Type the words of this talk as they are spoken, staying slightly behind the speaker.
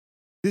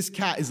This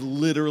cat is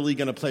literally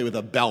going to play with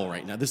a bell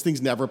right now. This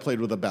thing's never played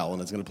with a bell, and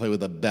it's going to play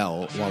with a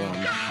bell while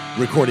I'm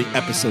recording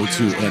episode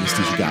 2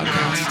 Anesthesia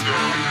Godcast.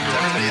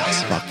 Everybody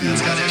else Fuck you.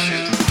 has got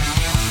issues.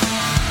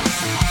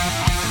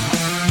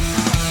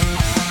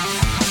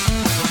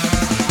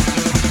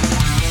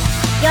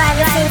 You are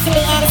listening to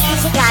the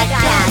Anesthesia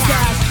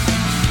Godcast.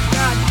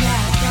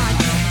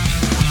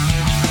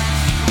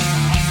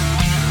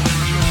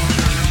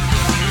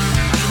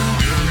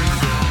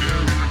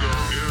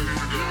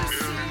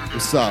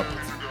 What's up?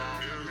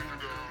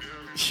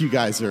 You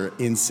guys are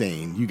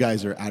insane. You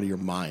guys are out of your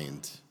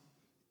mind.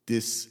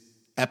 This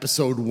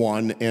episode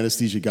 1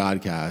 Anesthesia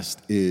Godcast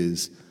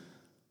is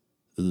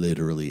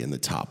literally in the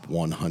top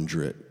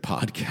 100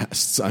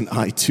 podcasts on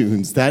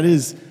iTunes. That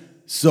is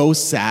so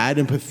sad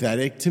and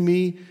pathetic to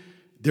me.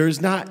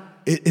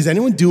 Is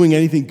anyone doing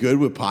anything good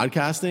with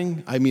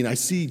podcasting? I mean, I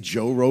see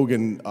Joe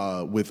Rogan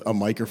with a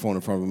microphone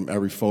in front of him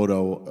every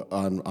photo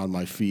on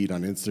my feed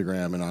on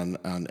Instagram and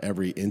on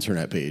every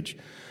internet page.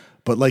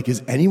 But, like,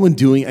 is anyone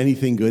doing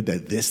anything good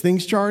that this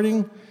thing's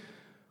charting?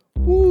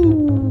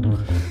 Woo.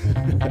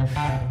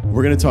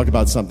 We're going to talk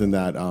about something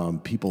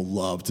that people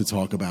love to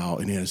talk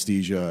about in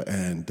anesthesia,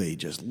 and they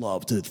just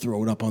love to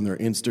throw it up on their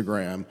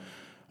Instagram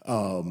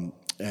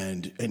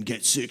and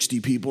get 60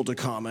 people to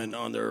comment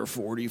on their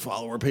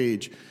 40-follower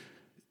page.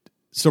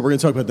 So we're going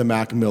to talk about the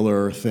Mac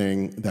Miller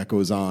thing that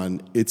goes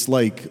on. It's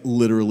like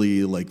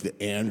literally like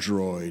the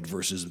Android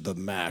versus the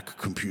Mac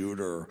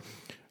computer.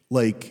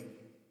 Like,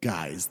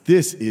 guys,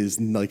 this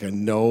is like a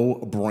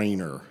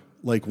no-brainer.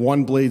 Like,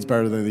 one blade's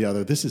better than the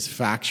other. This is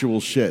factual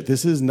shit.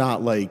 This is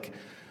not like,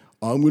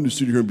 I'm going to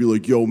sit here and be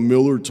like, yo,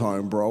 Miller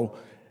time, bro.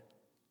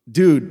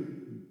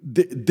 Dude,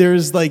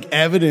 there's like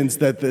evidence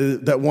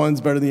that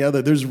one's better than the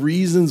other. There's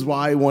reasons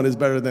why one is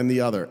better than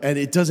the other. And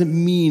it doesn't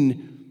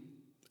mean,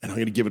 and I'm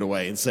going to give it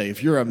away and say,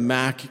 if you're a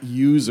Mac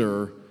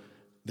user,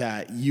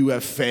 that you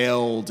have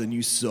failed and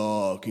you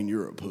suck and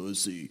you're a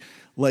pussy.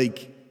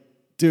 Like,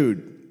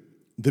 dude,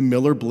 the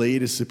Miller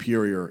blade is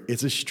superior.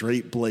 It's a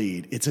straight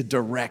blade. It's a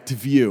direct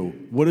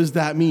view. What does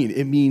that mean?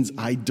 It means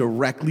I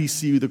directly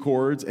see the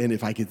chords, and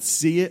if I can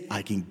see it,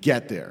 I can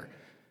get there.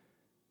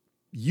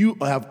 You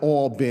have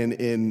all been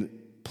in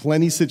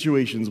plenty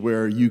situations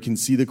where you can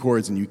see the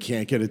chords and you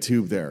can't get a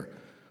tube there.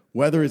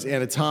 Whether it's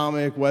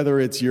anatomic, whether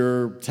it's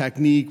your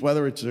technique,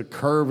 whether it's a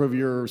curve of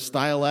your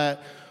stylet,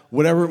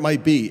 whatever it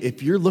might be,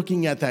 if you're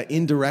looking at that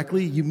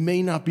indirectly, you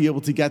may not be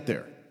able to get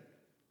there.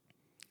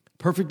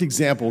 Perfect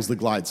example is the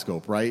glide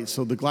scope, right?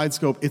 So the glide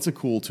scope, it's a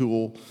cool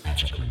tool.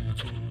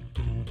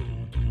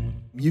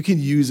 You can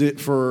use it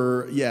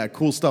for,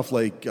 cool stuff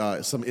like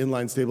some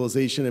inline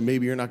stabilization, and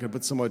maybe you're not going to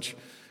put so much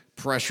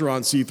pressure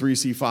on C3,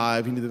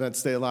 C5. You need the vent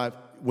to stay alive.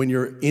 When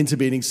you're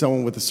intubating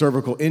someone with a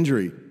cervical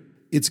injury,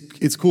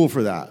 it's cool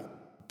for that.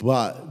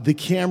 But the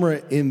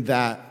camera in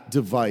that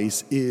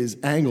device is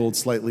angled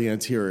slightly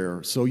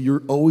anterior, so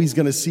you're always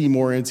going to see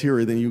more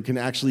anterior than you can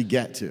actually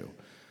get to.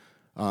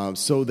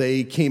 So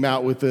they came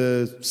out with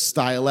a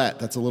stylet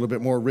that's a little bit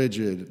more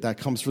rigid. That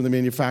comes from the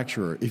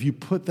manufacturer. If you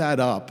put that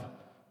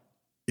up,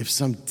 if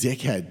some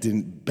dickhead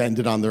didn't bend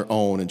it on their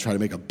own and try to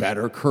make a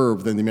better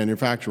curve than the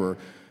manufacturer,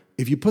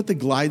 if you put the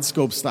glide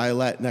scope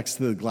stylet next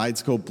to the glide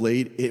scope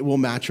blade, it will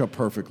match up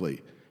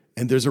perfectly.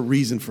 And there's a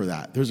reason for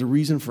that. There's a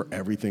reason for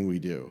everything we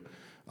do.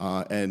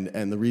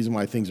 And the reason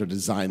why things are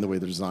designed the way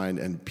they're designed.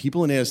 And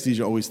people in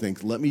anesthesia always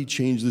think, let me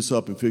change this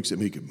up and fix it,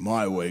 make it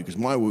my way, because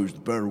my way is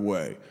the better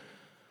way.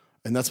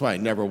 And that's why I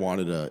never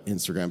wanted an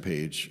Instagram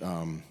page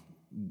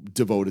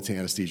devoted to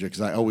anesthesia, because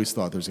I always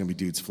thought there's going to be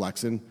dudes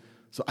flexing.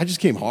 So I just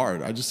came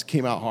hard. I just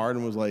came out hard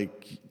and was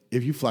like,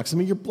 if you flex on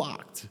me, you're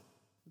blocked.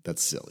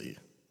 That's silly.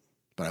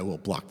 But I will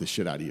block the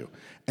shit out of you.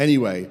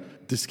 Anyway,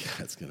 this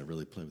cat's going to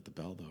really play with the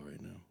bell, though, right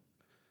now.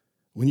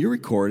 When you're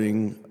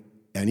recording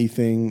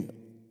anything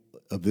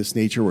of this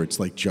nature where it's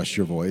like just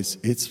your voice,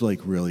 it's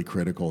like really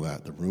critical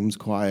that the room's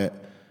quiet,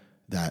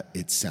 that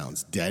it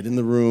sounds dead in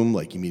the room,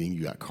 like meaning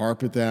you got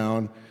carpet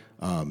down.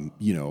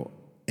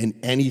 And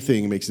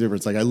anything makes a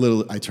difference. Like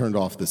I turned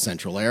off the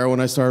central air when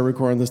I started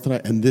recording this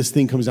tonight, and this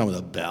thing comes down with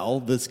a bell.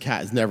 This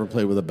cat has never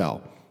played with a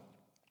bell.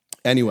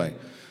 Anyway,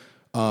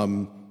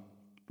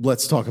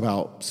 let's talk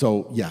about,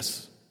 so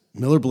yes,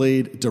 Miller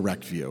blade,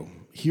 direct view.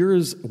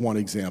 Here's one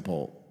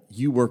example.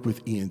 You work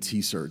with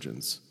ENT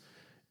surgeons.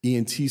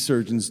 ENT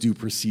surgeons do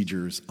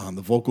procedures on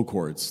the vocal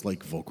cords,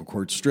 like vocal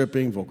cord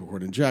stripping, vocal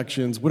cord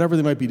injections, whatever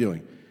they might be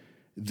doing.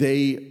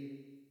 They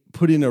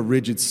put in a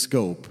rigid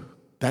scope.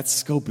 That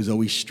scope is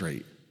always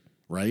straight,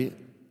 right?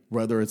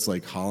 Whether it's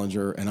like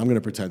Hollinger, and I'm going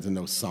to pretend to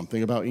know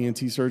something about ENT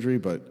surgery,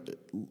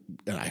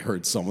 and I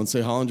heard someone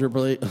say Hollinger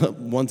blade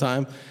one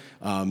time.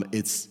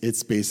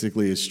 It's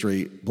basically a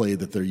straight blade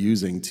that they're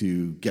using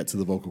to get to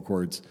the vocal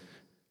cords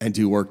and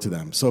do work to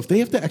them. So if they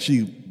have to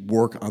actually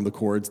work on the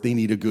cords, they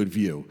need a good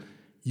view.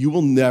 You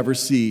will never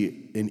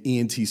see an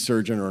ENT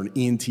surgeon or an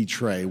ENT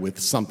tray with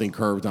something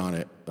curved on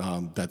it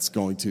that's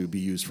going to be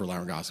used for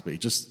laryngoscopy.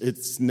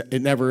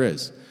 It never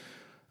is.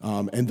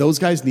 And those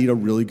guys need a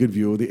really good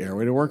view of the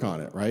airway to work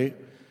on it, right?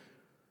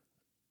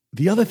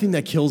 The other thing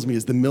that kills me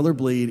is the Miller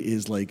blade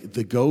is like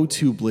the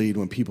go-to blade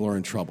when people are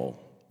in trouble.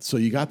 So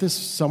you got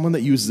someone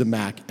that uses a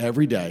Mac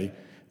every day,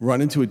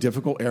 run into a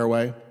difficult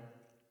airway,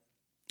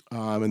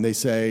 and they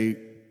say,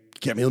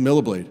 get me a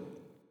Miller blade.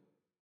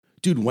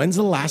 Dude, when's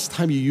the last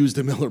time you used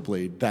a Miller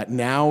blade that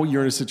now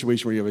you're in a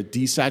situation where you have a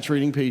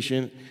desaturating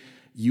patient,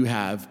 you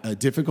have a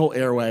difficult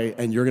airway,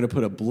 and you're going to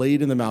put a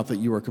blade in the mouth that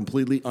you are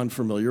completely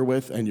unfamiliar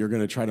with, and you're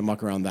going to try to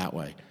muck around that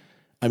way?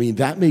 I mean,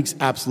 that makes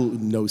absolutely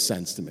no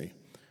sense to me.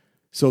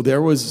 So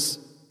there was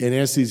an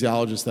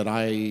anesthesiologist that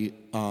I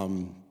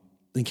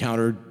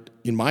encountered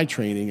in my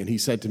training, and he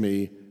said to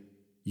me,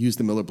 use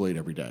the Miller blade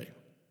every day.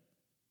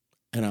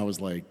 And I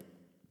was like,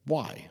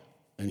 why?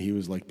 And he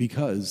was like,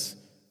 because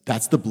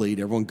that's the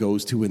blade everyone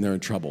goes to when they're in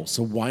trouble.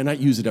 So why not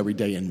use it every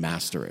day and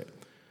master it?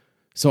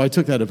 So I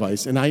took that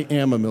advice, and I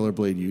am a Miller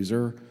blade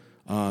user.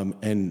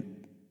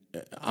 And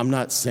I'm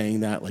not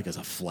saying that like as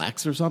a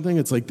flex or something.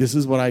 It's like, this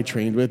is what I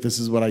trained with, this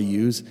is what I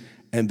use,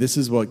 and this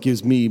is what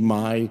gives me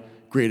my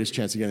greatest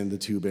chance of getting the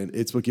tube in.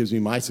 It's what gives me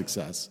my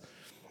success.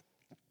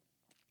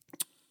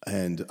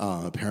 And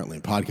apparently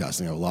in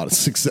podcasting, I have a lot of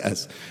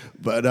success.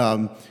 But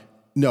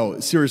no,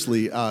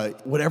 seriously,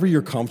 whatever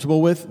you're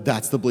comfortable with,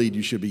 that's the blade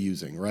you should be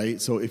using, right?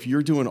 So if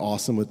you're doing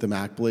awesome with the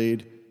Mac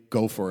blade,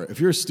 go for it. If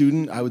you're a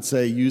student, I would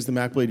say use the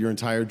Mac blade your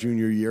entire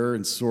junior year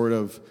and sort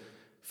of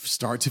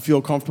start to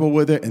feel comfortable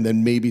with it, and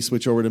then maybe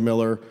switch over to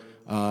Miller,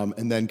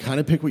 and then kind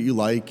of pick what you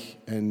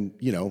like and,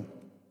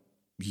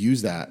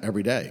 use that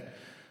every day.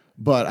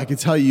 But I can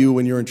tell you,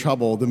 when you're in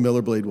trouble, the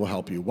Miller blade will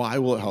help you. Why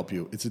will it help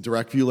you? It's a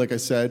direct view, like I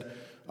said.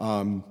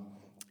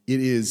 It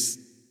is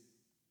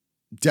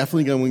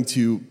definitely going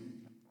to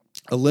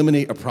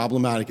eliminate a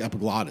problematic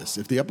epiglottis.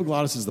 If the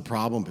epiglottis is the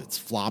problem, it's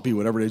floppy,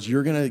 whatever it is,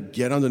 you're going to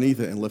get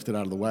underneath it and lift it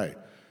out of the way.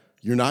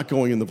 You're not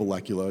going in the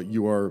vallecula.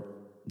 You are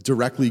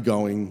directly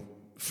going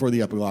for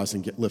the epiglottis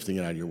and lifting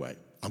it out of your way.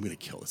 I'm going to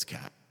kill this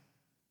cat.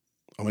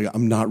 Oh my God,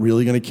 I'm not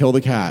really going to kill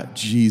the cat.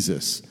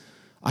 Jesus.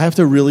 I have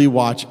to really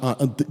watch.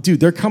 Dude,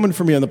 they're coming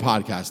for me on the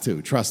podcast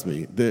too. Trust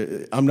me.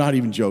 I'm not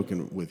even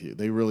joking with you.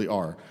 They really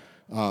are.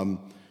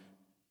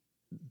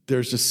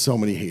 There's just so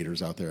many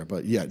haters out there.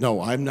 But yeah,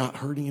 no, I'm not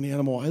hurting an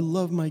animal. I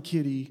love my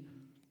kitty.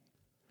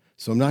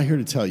 So I'm not here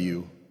to tell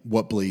you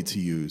what blade to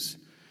use.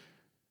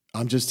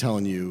 I'm just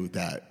telling you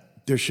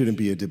that there shouldn't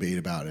be a debate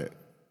about it.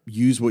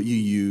 Use what you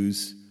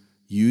use.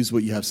 Use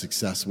what you have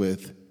success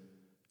with.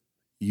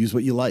 Use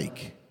what you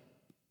like.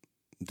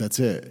 That's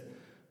it.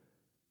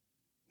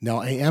 Now,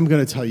 I am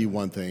going to tell you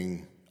one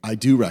thing I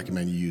do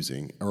recommend you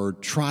using, or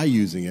try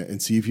using it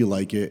and see if you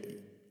like it.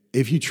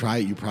 If you try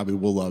it, you probably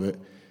will love it.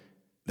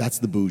 That's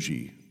the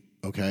bougie,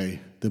 okay?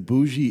 The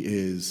bougie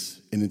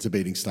is an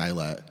intubating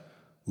stylet.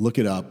 Look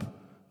it up.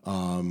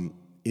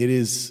 It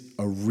is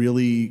a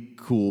really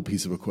cool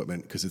piece of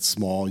equipment because it's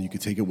small. You can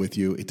take it with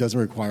you. It doesn't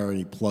require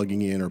any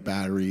plugging in or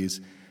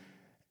batteries.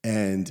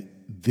 And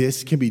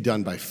this can be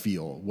done by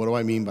feel. What do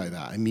I mean by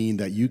that? I mean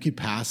that you could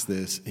pass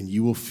this and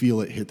you will feel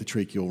it hit the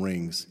tracheal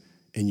rings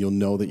and you'll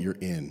know that you're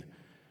in.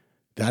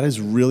 That is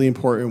really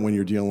important when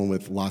you're dealing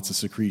with lots of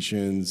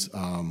secretions,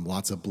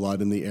 lots of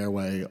blood in the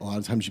airway. A lot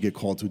of times you get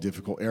called to a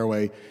difficult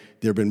airway.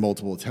 There have been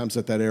multiple attempts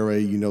at that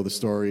airway. You know the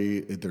story.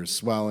 There's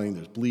swelling,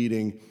 there's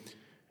bleeding.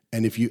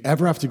 And if you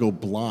ever have to go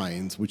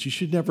blind, which you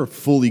should never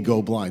fully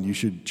go blind, you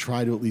should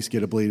try to at least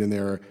get a blade in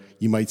there.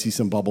 You might see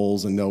some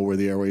bubbles and know where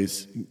the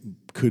airways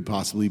could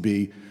possibly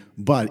be.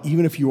 But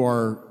even if you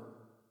are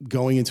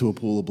going into a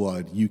pool of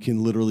blood, you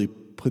can literally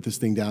put this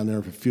thing down there.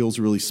 If it feels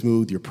really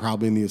smooth, you're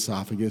probably in the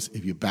esophagus.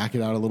 If you back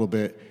it out a little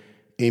bit,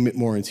 aim it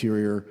more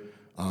interior,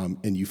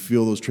 and you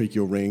feel those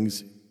tracheal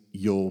rings,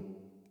 you'll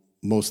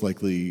most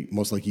likely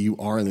you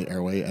are in the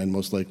airway, and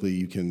most likely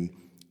you can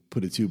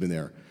put a tube in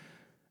there.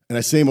 And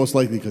I say most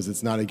likely because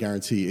it's not a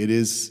guarantee. It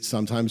is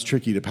sometimes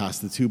tricky to pass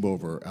the tube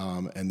over,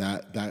 and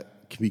that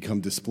can become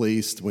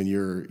displaced when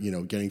you're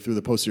getting through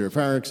the posterior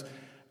pharynx,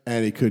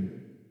 and it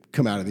could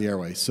come out of the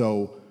airway.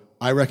 So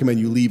I recommend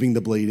you leaving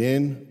the blade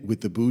in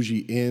with the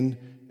bougie in,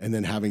 and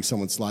then having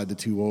someone slide the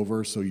tube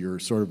over, so you're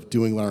sort of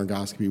doing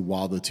laryngoscopy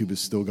while the tube is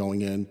still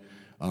going in,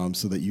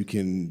 so that you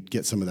can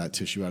get some of that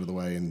tissue out of the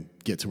way and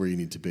get to where you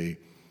need to be.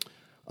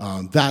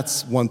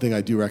 That's one thing I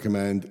do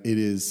recommend. It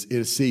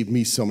has saved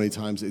me so many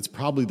times. It's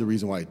probably the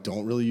reason why I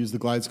don't really use the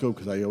glide scope,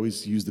 because I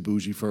always use the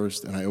bougie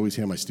first, and I always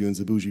hand my students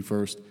the bougie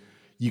first.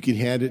 You can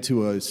hand it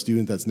to a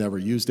student that's never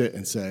used it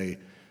and say,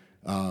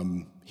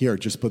 here,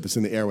 just put this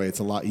in the airway. It's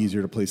a lot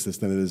easier to place this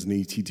than it is an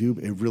ET tube.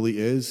 It really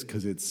is,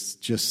 because it's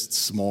just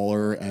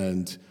smaller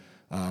and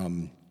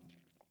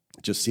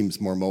just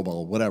seems more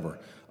mobile, whatever.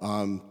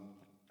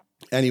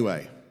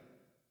 Anyway,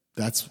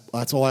 that's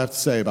all I have to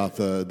say about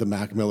the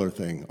Mac Miller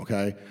thing,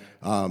 okay?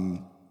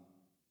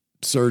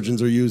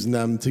 Surgeons are using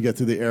them to get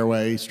to the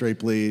airway, straight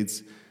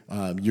blades.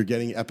 You're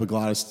getting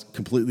epiglottis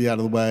completely out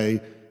of the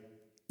way.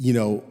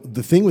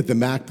 The thing with the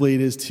Mac blade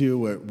is,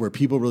 too, where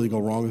people really go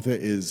wrong with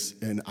it is,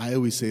 and I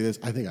always say this,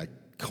 I think I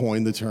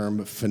coined the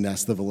term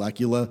finesse the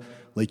vallecula.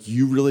 Like,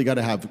 you really got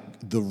to have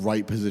the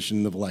right position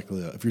in the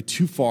vallecula. If you're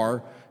too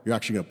far, you're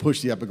actually going to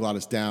push the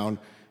epiglottis down.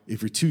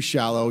 If you're too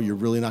shallow, you're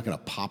really not going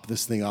to pop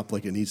this thing up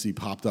like it needs to be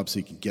popped up so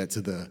you can get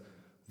to the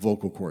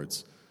vocal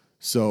cords.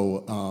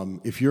 So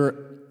if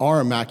you are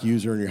a Mac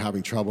user and you're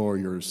having trouble, or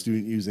you're a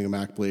student using a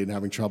Mac Blade and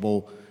having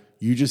trouble,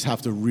 you just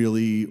have to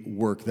really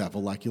work that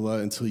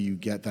vallecula until you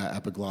get that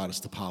epiglottis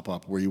to pop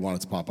up where you want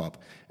it to pop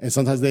up. And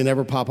sometimes they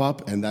never pop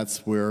up, and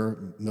that's where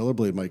Miller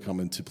Blade might come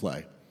into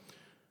play.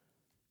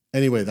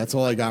 Anyway, that's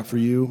all I got for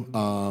you.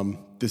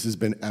 This has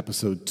been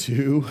episode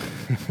 2.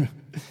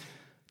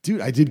 Dude,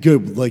 I did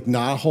good. Like,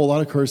 not a whole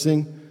lot of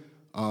cursing.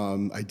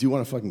 I do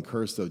want to fucking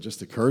curse, though, just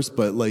to curse.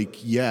 But, like,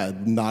 yeah,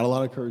 not a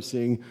lot of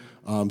cursing.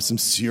 Some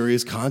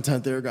serious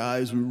content there,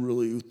 guys. We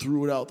really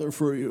threw it out there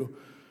for you.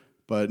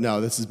 But,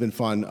 no, this has been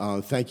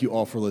fun. Thank you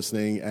all for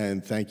listening,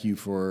 and thank you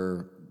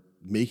for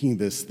making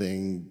this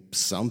thing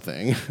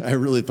something. I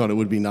really thought it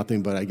would be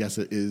nothing, but I guess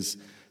it is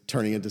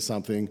turning into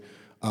something.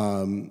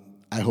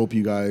 I hope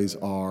you guys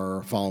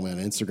are following me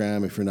on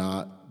Instagram. If you're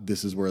not,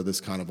 this is where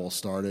this kind of all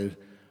started.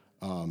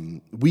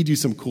 We do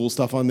some cool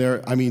stuff on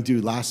there. I mean,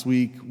 dude, last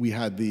week we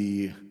had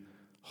the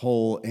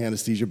whole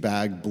anesthesia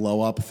bag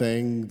blow up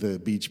thing, the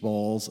beach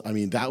balls. I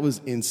mean, that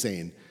was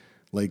insane.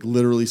 Like,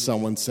 literally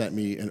someone sent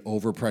me an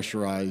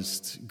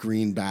overpressurized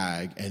green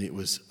bag, and it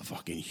was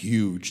fucking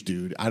huge,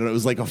 dude. I don't know, it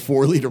was like a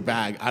 4-liter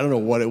bag. I don't know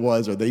what it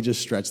was, or they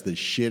just stretched the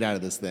shit out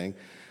of this thing.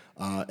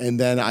 And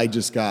then I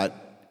just got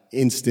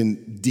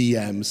instant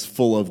DMs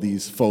full of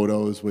these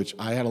photos, which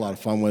I had a lot of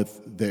fun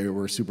with. They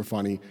were super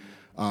funny.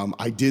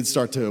 I did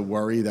start to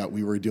worry that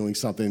we were doing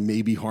something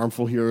maybe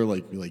harmful here,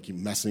 like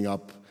messing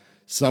up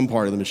some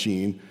part of the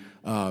machine.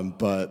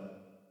 But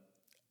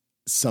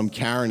some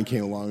Karen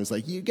came along and was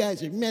like, you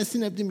guys are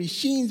messing up the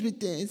machines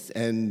with this.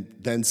 And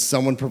then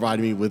someone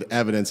provided me with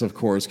evidence, of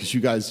course, because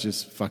you guys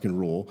just fucking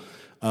rule,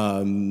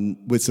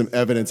 with some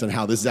evidence on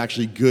how this is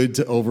actually good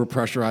to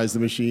overpressurize the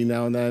machine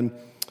now and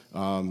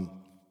then.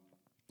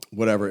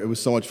 Whatever. It was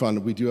so much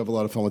fun. We do have a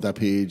lot of fun with that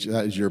page.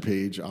 That is your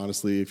page,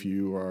 honestly. If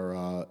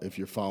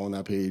you're following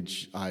that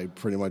page, I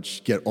pretty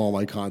much get all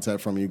my content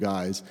from you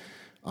guys.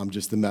 I'm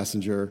just the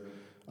messenger,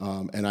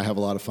 and I have a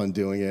lot of fun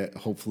doing it.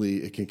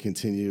 Hopefully, it can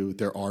continue.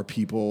 There are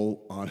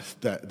people on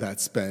that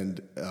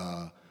spend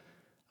a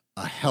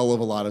hell of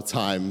a lot of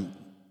time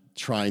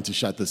trying to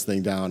shut this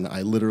thing down.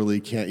 I literally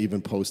can't even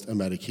post a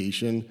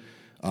medication.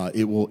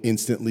 It will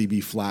instantly be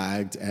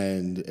flagged,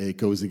 and it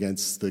goes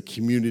against the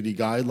community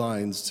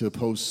guidelines to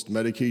post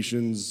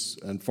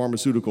medications and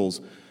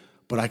pharmaceuticals.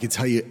 But I can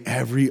tell you,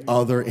 every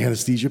other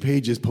anesthesia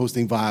page is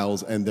posting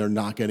vials, and they're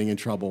not getting in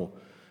trouble.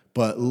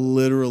 But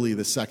literally,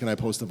 the second I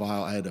post a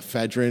vial, I had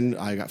ephedrine.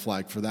 I got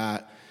flagged for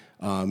that.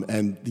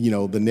 And,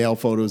 the nail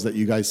photos that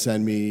you guys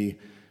send me,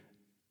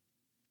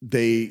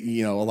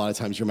 they, a lot of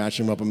times you're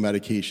matching them up with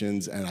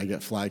medications, and I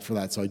get flagged for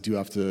that, so I do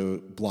have to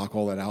block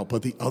all that out.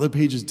 But the other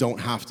pages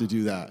don't have to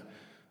do that,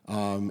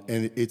 and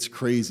it's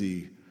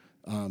crazy.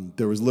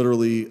 There was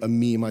literally a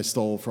meme I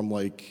stole from,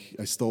 I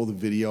stole the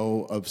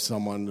video of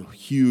someone,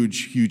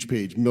 huge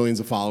page,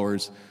 millions of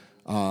followers.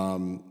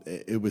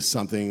 It was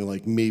something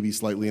like maybe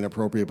slightly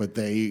inappropriate, but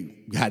they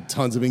had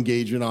tons of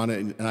engagement on it,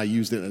 and I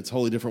used it in a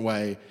totally different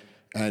way,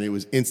 and it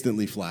was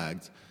instantly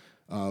flagged.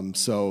 And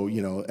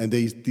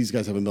these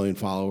guys have 1 million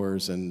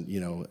followers, and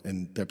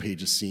and their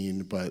page is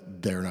seen,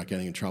 but they're not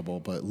getting in trouble.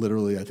 But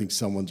literally, I think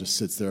someone just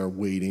sits there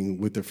waiting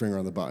with their finger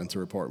on the button to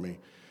report me.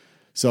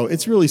 So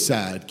it's really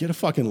sad. Get a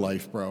fucking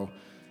life, bro.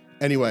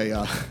 Anyway,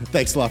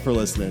 thanks a lot for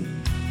listening.